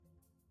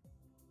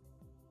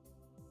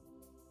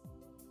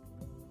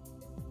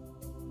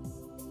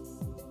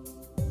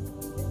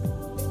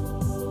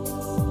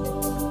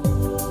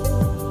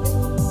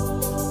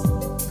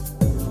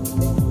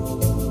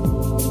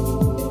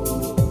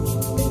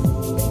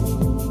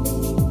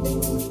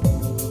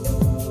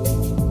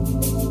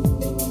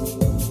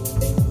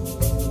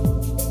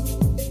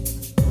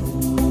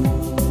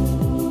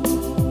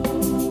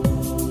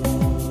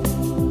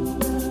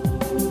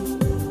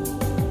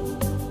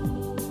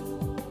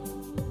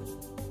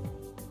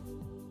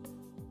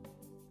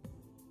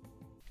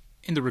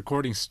in the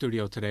recording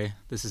studio today.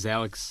 This is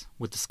Alex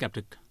with The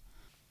Skeptic.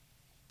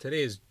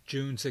 Today is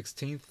June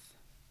 16th. I'm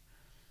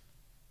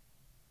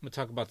going to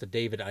talk about the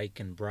David Icke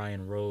and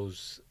Brian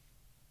Rose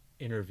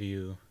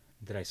interview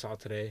that I saw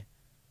today.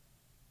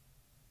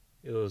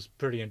 It was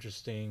pretty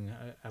interesting.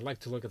 I'd like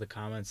to look at the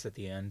comments at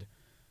the end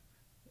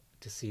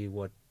to see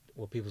what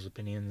people's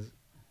opinions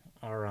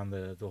are on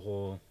the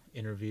whole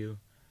interview.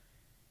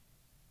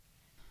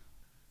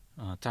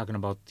 Talking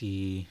about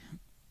the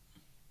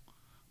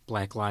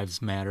Black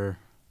Lives Matter.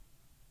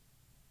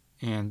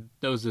 And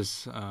there was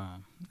this, I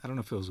don't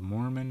know if it was a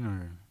Mormon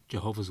or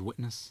Jehovah's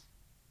Witness,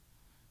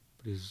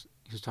 but he was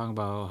talking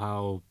about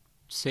how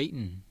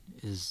Satan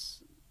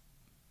is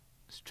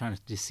trying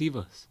to deceive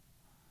us.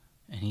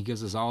 And he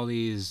gives us all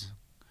these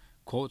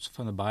quotes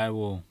from the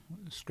Bible,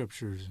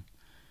 scriptures.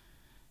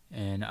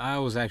 And I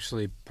was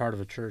actually part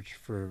of a church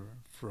for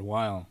a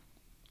while,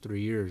 3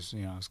 years.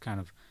 I was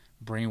kind of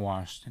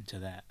brainwashed into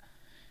that.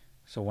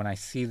 So when I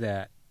see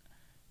that,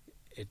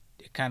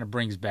 it kind of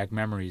brings back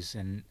memories,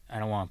 and I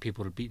don't want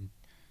people to be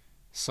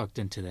sucked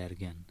into that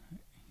again.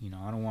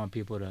 I don't want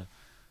people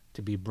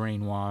to be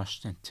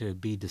brainwashed and to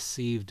be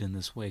deceived in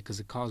this way, because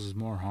it causes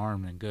more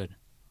harm than good.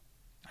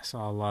 I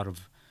saw a lot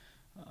of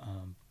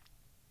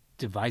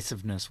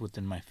divisiveness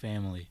within my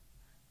family,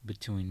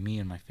 between me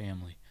and my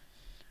family.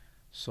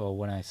 So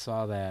when I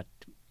saw that,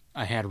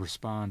 I had to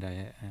respond.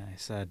 I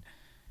said,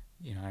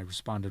 I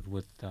responded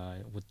with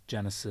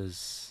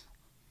Genesis.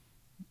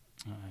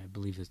 I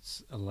believe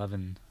it's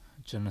 11,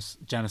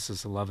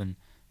 Genesis 11,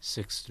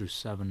 6 through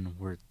 7,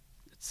 where it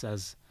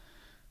says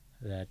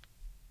that,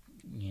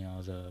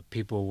 the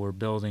people were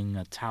building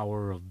a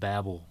Tower of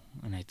Babel,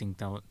 and I think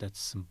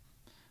that's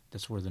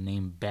where the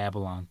name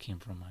Babylon came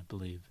from, I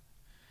believe.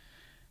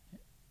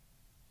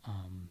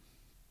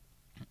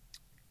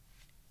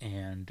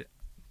 And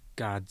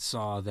God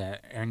saw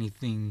that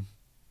anything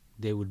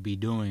they would be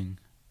doing,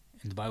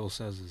 and the Bible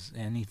says is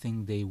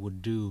anything they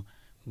would do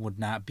would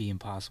not be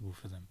impossible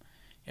for them.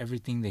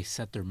 Everything they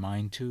set their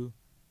mind to,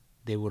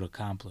 they would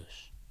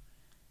accomplish.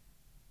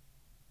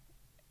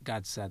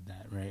 God said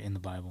that, right, in the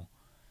Bible.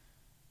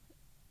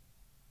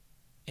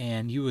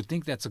 And you would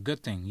think that's a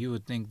good thing. You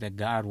would think that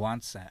God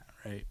wants that,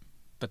 right?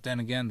 But then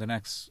again, the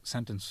next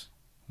sentence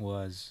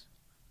was,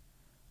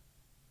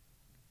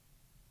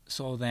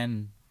 so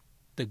then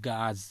the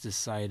gods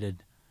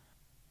decided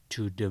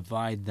to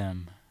divide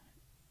them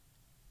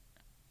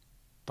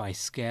by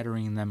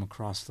scattering them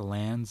across the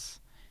lands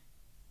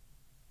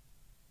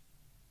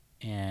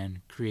and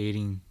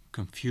creating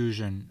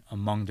confusion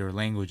among their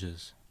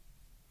languages.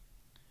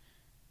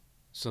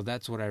 So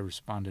that's what I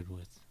responded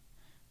with.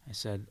 I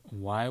said,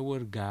 why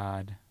would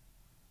God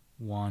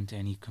want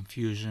any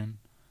confusion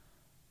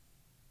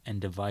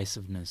and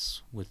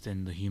divisiveness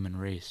within the human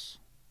race?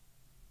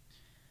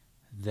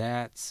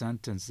 That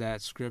sentence,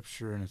 that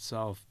scripture in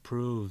itself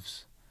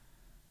proves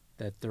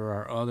that there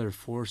are other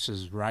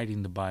forces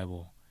writing the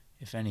Bible,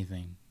 if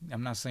anything.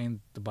 I'm not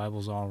saying the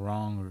Bible's all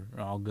wrong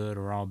or all good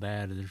or all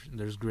bad.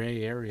 There's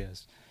gray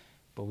areas,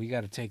 but we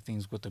got to take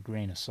things with a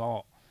grain of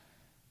salt,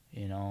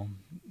 and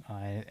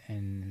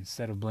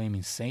instead of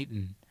blaming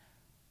Satan,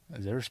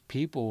 there's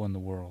people in the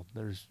world.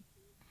 There's,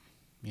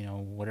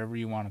 whatever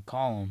you want to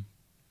call them.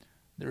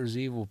 There's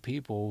evil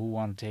people who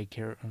want to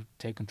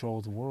take control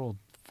of the world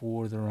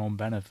for their own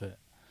benefit,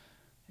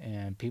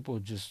 and people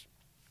just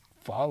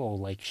follow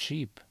like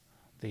sheep.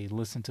 They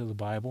listen to the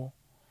Bible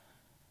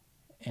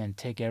and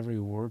take every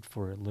word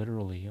for it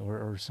literally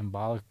or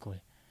symbolically.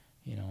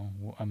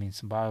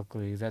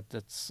 Symbolically,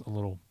 that's a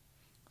little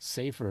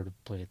safer to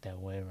play it that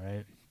way,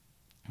 right?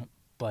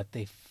 But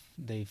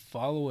they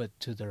follow it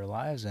to their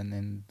lives, and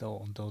then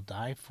they'll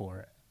die for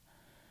it.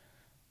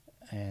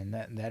 And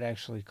that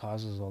actually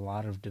causes a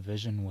lot of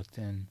division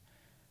within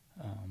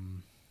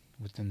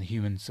the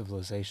human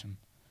civilization.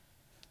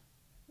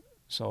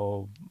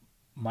 So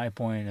my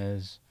point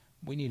is,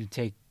 we need to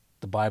take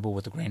the Bible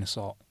with a grain of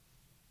salt.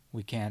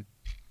 We can't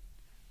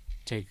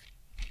take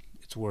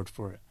its word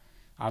for it.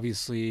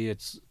 Obviously,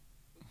 it's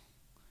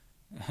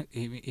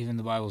even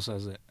the Bible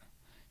says it.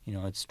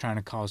 It's trying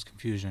to cause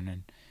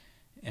confusion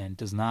and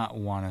does not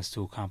want us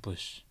to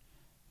accomplish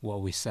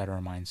what we set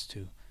our minds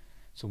to.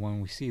 So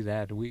when we see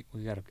that, we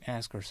got to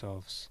ask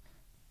ourselves,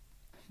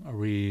 are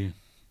we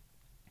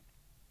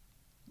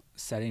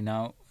setting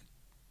out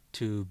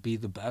to be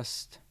the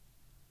best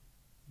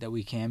that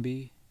we can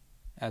be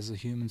as a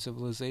human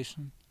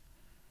civilization?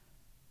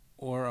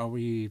 Or are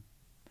we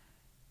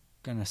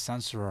going to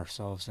censor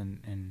ourselves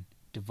and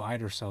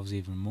divide ourselves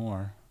even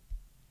more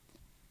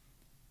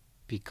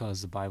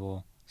because the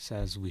Bible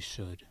says we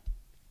should?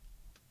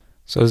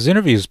 So this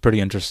interview is pretty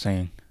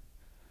interesting.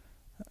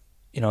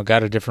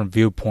 Got a different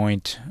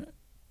viewpoint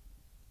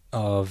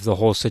of the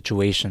whole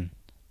situation.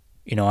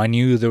 I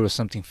knew there was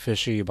something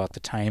fishy about the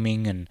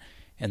timing and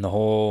the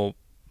whole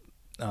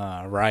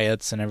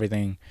riots and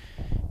everything.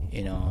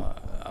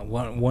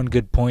 One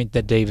good point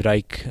that David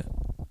Icke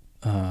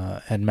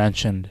had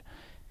mentioned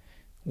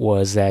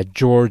was that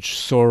George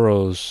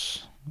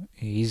Soros,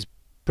 he's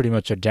pretty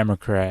much a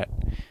Democrat,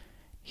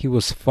 he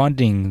was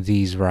funding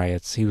these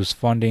riots. He was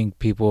funding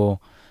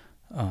people.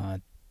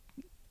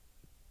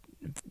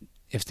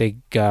 If they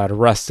got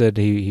arrested,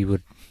 he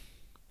would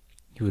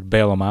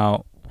bail them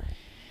out.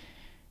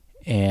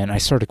 And I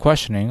started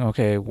questioning,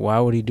 okay, why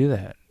would he do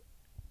that?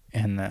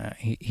 And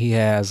he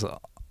has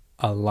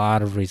a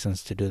lot of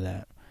reasons to do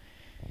that.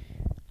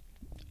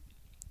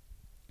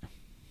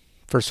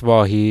 First of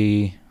all,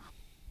 he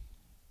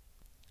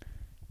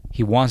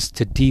wants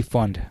to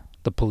defund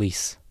the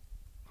police.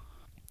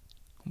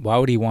 Why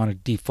would he want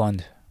to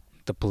defund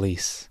the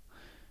police?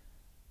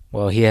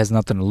 Well, he has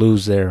nothing to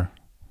lose there,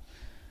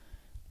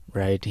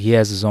 right? He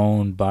has his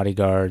own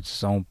bodyguards,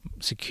 his own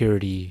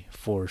security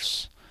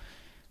force.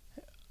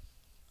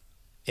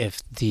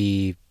 If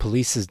the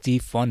police is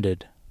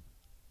defunded,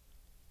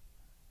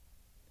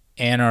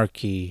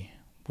 anarchy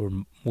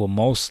will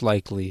most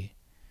likely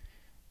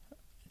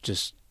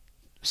just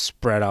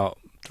spread out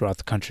throughout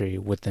the country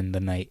within the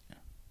night.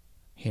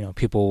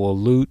 People will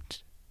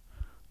loot,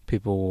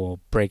 people will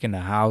break into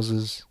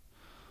houses,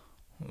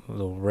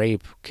 they'll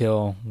rape,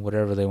 kill,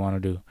 whatever they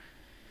want to do.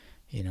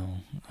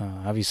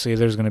 Obviously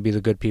there's going to be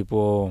the good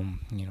people,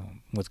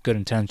 with good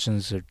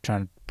intentions. They're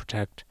trying to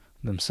protect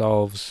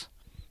themselves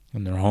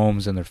and their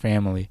homes and their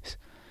families.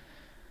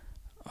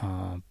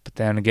 But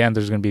then again,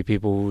 there's going to be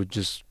people who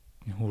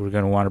are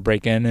going to want to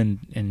break in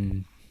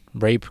and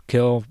rape,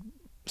 kill,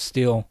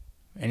 steal,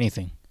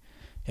 anything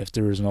if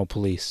there is no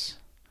police.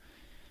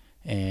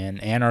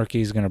 And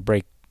anarchy is going to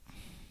break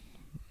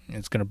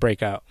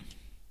out.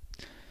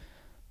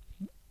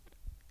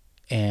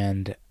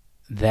 And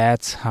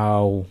that's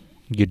how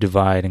you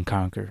divide and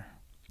conquer.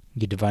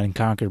 You divide and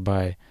conquer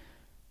by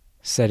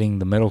setting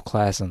the middle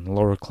class and the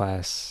lower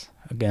class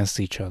against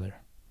each other.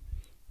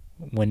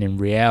 When in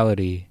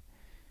reality,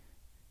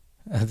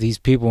 these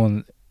people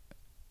in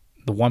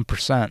the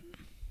 1%,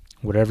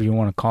 whatever you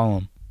want to call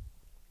them,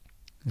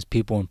 is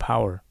people in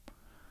power.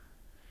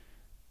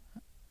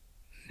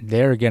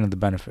 They're getting the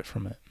benefit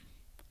from it.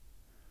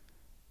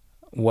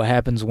 What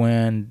happens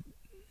when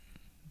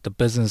the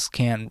business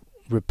can't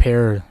put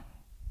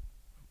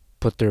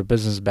their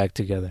business back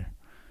together?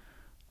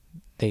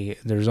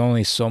 There's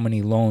only so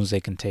many loans they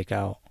can take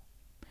out.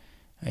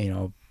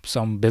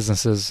 Some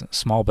businesses,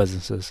 small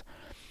businesses,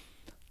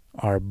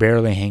 are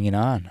barely hanging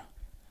on.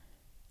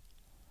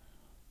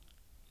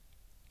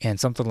 And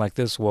something like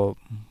this will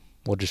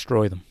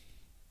destroy them.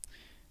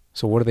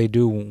 So what do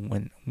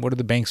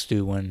the banks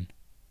do when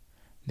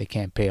they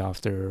can't pay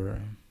off their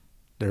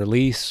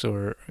lease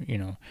or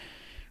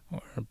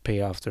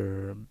pay off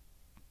their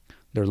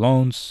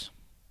loans?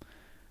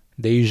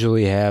 They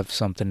usually have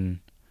some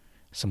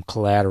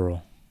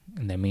collateral,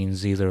 and that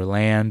means either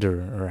land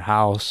or a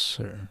house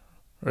or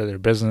their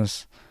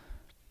business.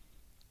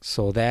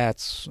 So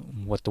that's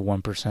what the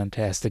 1%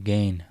 has to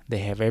gain. They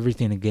have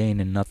everything to gain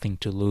and nothing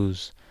to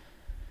lose.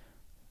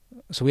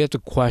 So we have to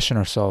question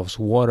ourselves,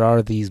 what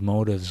are these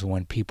motives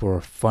when people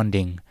are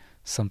funding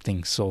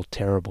something so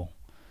terrible?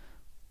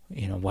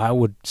 Why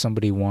would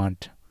somebody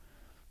want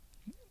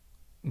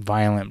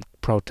violent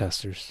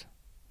protesters?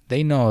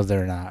 They know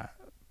they're not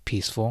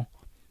peaceful.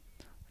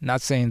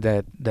 Not saying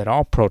that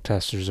all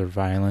protesters are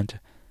violent,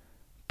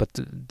 but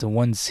the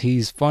ones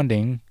he's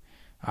funding,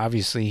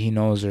 obviously he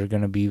knows they're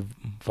going to be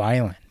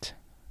violent.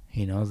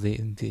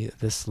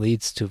 This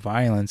leads to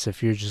violence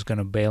if you're just going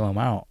to bail them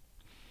out.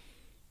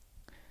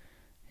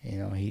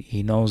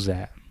 He knows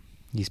that.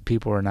 These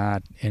people are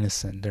not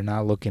innocent. They're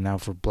not looking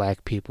out for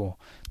black people.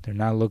 They're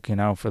not looking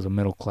out for the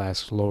middle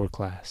class, lower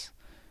class.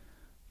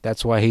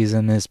 That's why he's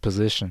in this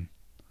position.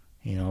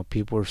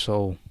 People are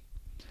so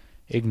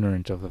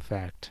ignorant of the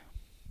fact.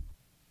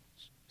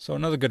 So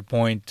another good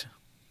point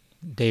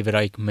David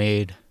Icke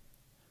made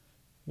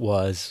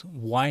was,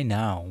 why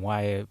now?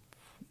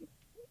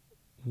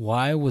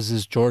 Why was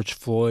this George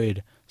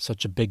Floyd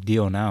such a big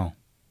deal now,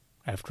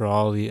 after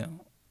all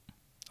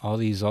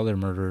these other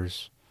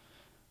murders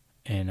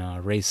and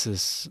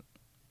racism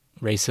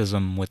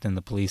within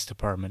the police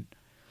department?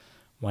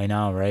 Why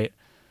now, right?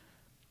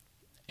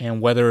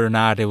 And whether or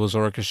not it was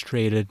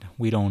orchestrated,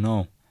 we don't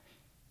know.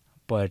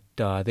 But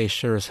they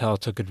sure as hell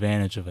took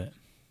advantage of it.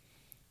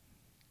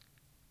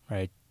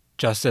 Right?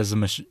 Just as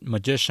a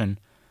magician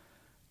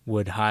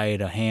would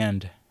hide a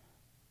hand,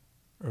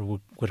 or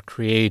would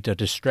create a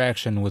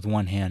distraction with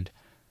one hand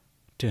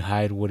to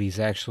hide what he's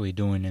actually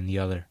doing in the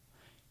other.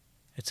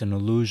 It's an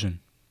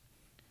illusion.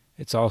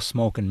 It's all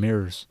smoke and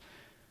mirrors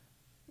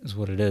is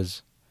what it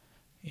is.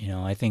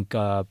 I think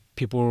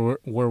people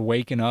were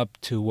waking up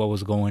to what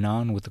was going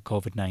on with the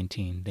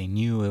COVID-19. They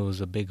knew it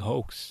was a big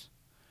hoax.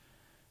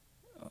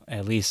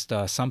 At least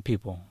some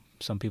people.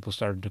 Some people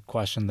started to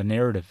question the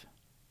narrative.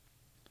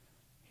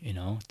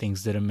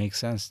 Things didn't make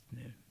sense.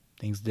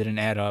 Things didn't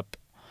add up.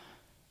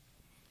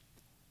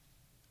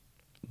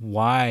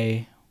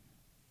 Why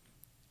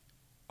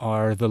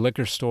are the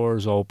liquor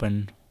stores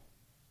open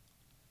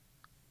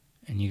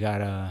and you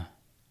gotta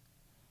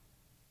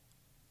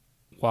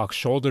walk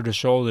shoulder to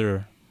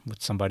shoulder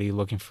with somebody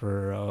looking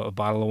for a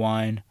bottle of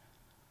wine?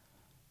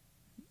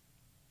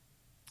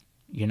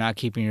 You're not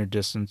keeping your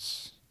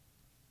distance.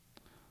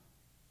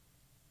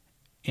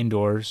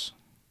 indoors.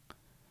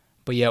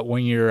 But yet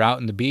when you're out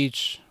on the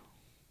beach,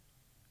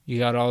 you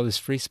got all this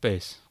free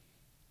space.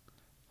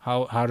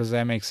 How does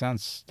that make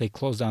sense? They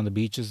close down the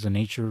beaches, the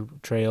nature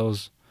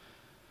trails,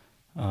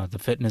 the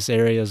fitness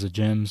areas, the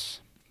gyms.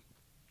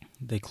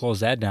 They close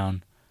that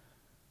down.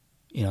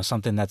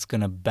 Something that's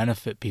going to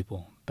benefit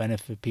people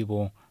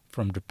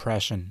from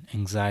depression,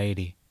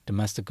 anxiety,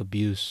 domestic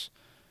abuse,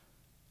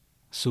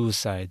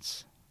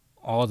 suicides,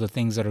 all the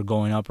things that are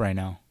going up right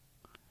now.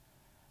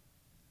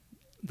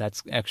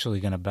 That's actually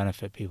going to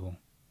benefit people,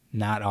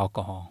 not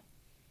alcohol.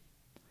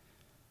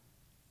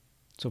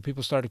 So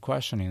people started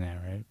questioning that,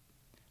 right?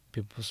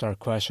 People started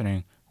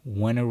questioning,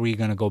 when are we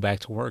going to go back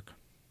to work?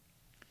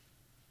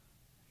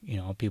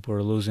 People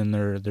are losing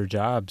their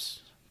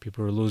jobs.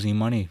 People are losing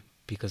money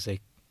because they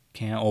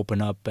can't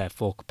open up at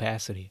full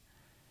capacity.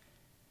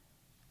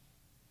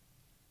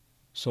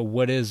 So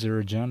what is their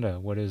agenda?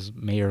 What is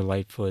Mayor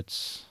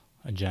Lightfoot's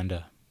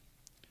agenda?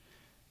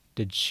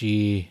 Did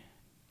she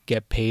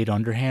get paid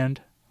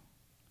underhand?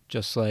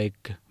 Just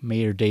like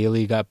Mayor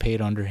Daley got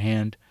paid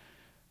underhand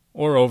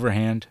or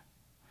overhand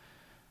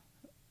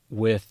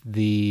with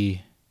the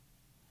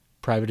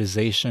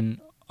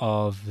privatization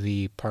of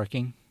the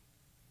parking,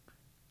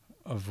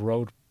 of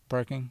road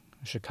parking,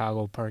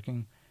 Chicago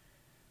parking,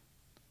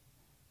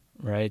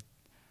 right?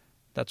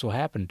 That's what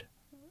happened.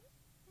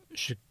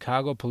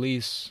 Chicago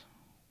police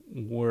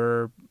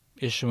were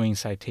issuing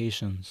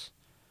citations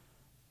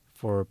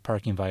for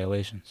parking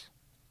violations.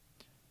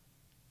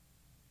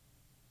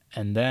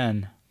 And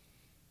then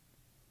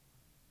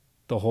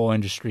the whole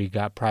industry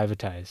got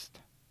privatized.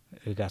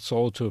 It got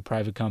sold to a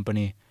private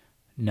company.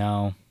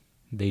 Now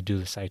they do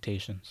the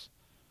citations.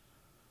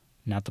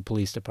 Not the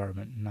police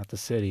department, not the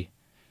city.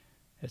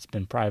 It's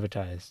been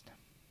privatized.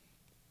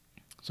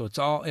 So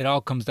it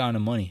all comes down to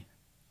money.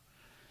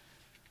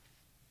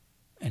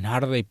 And how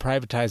do they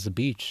privatize the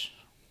beach?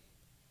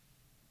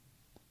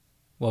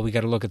 Well, we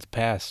got to look at the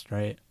past,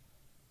 right?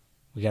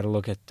 We got to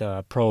look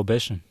at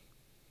Prohibition.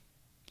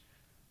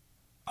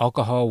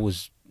 Alcohol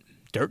was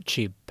dirt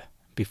cheap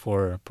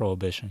before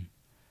Prohibition.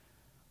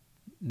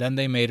 Then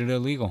they made it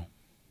illegal.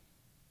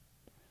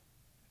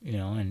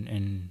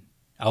 And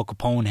Al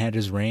Capone had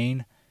his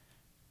reign.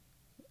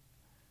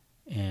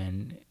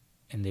 And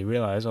they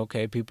realized,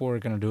 okay, people are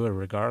going to do it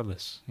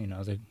regardless.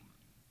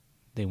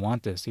 They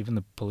want this. Even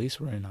the police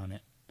were in on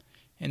it.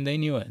 And they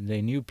knew it.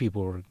 They knew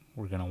people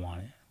were going to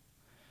want it.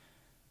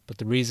 But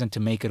the reason to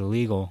make it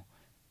illegal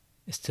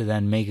is to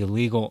then make it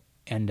legal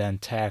and then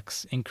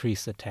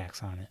increase the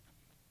tax on it.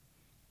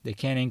 They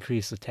can't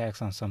increase the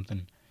tax on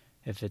something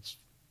if it's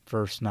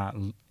first not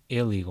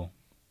illegal.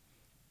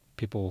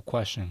 People will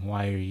question,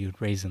 why are you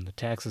raising the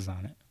taxes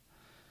on it?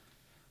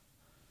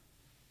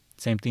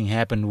 Same thing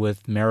happened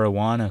with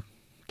marijuana,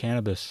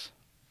 cannabis,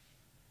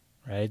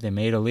 right? They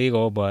made it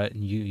illegal, but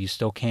you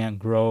still can't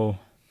grow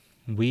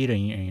weed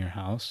in your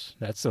house.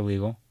 That's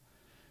illegal.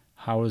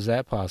 How is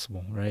that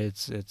possible, right?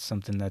 It's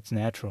something that's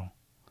natural.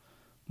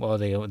 Well,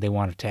 they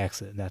want to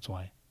tax it. That's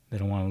why. They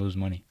don't want to lose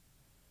money.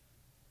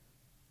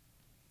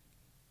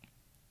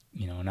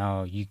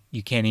 Now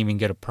you can't even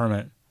get a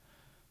permit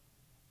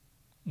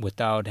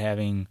without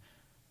having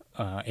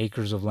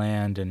acres of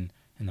land and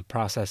the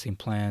processing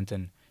plant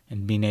and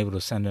being able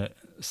to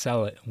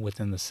sell it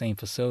within the same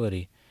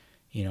facility.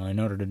 In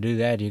order to do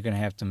that, you're going to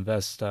have to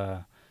invest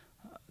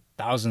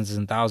thousands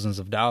and thousands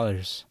of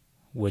dollars,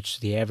 which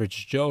the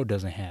average Joe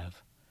doesn't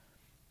have.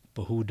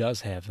 But who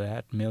does have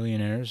that?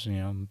 Millionaires,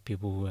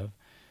 people who have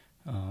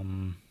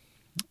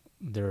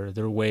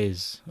their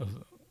ways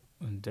of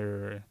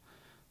their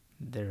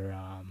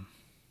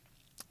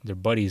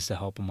buddies to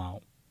help them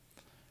out,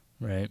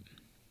 right?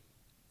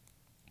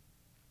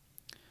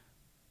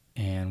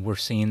 And we're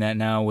seeing that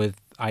now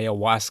with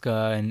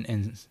ayahuasca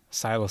and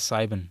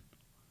psilocybin,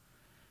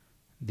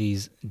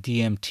 these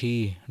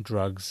DMT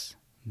drugs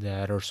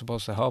that are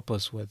supposed to help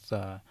us with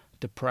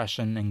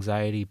depression,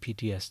 anxiety,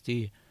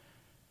 PTSD,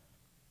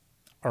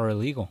 are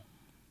illegal.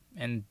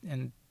 And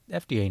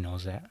FDA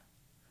knows that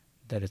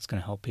it's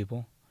going to help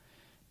people.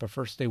 But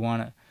first they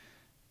want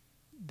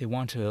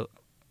to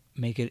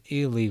make it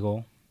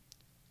illegal,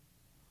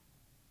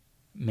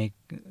 make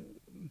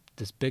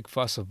this big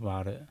fuss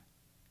about it,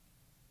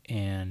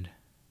 and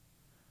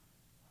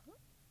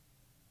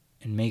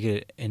make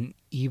it an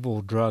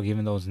evil drug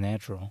even though it's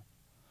natural.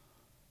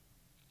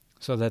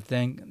 So that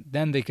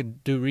then they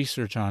could do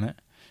research on it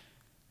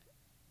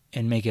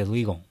and make it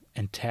legal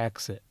and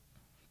tax it.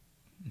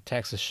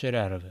 Tax the shit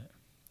out of it.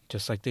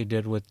 Just like they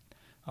did with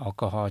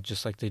alcohol,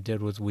 just like they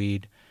did with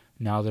weed.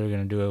 Now they're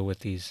going to do it with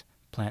these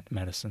plant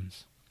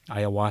medicines.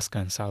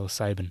 Ayahuasca and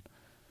psilocybin.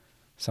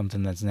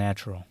 Something that's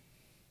natural.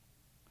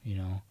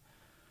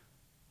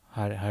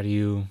 How do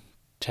you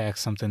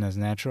tax something that's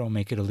natural?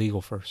 Make it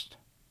illegal first.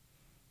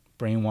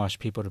 Brainwash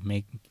people to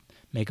make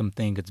them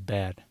think it's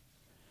bad.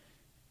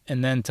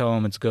 And then tell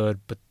them it's good,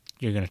 but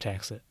you're going to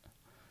tax it.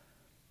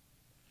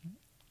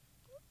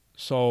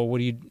 So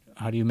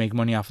how do you make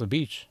money off the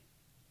beach?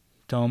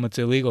 Tell them it's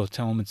illegal.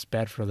 Tell them it's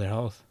bad for their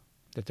health,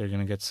 that they're going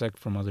to get sick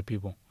from other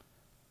people.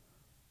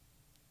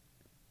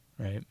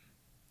 right?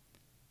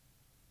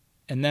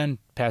 And then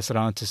pass it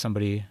on to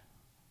somebody,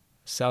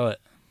 sell it,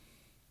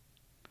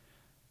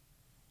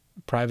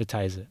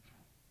 privatize it,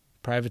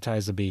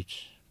 privatize the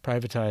beach,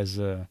 privatize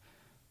the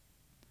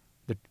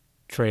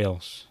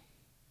trails.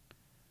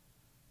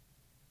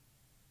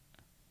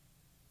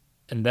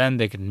 And then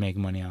they can make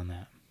money on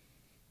that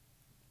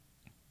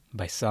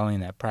by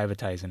selling that,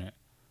 privatizing it.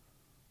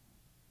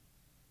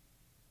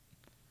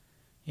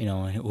 You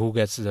know, and who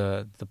gets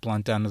the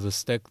blunt end of the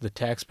stick? The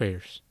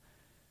taxpayers.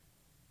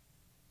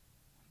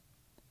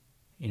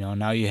 You know,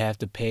 now you have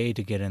to pay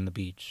to get in the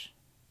beach.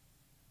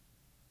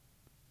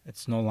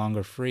 It's no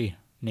longer free.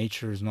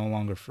 Nature is no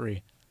longer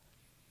free.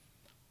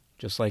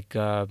 Just like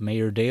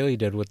Mayor Daley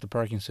did with the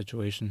parking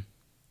situation.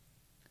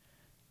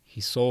 He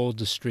sold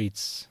the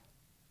streets,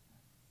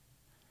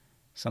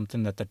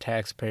 something that the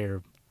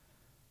taxpayer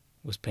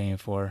was paying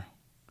for,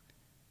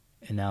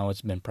 and now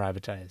it's been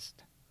privatized.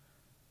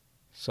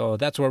 So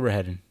that's where we're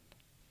heading.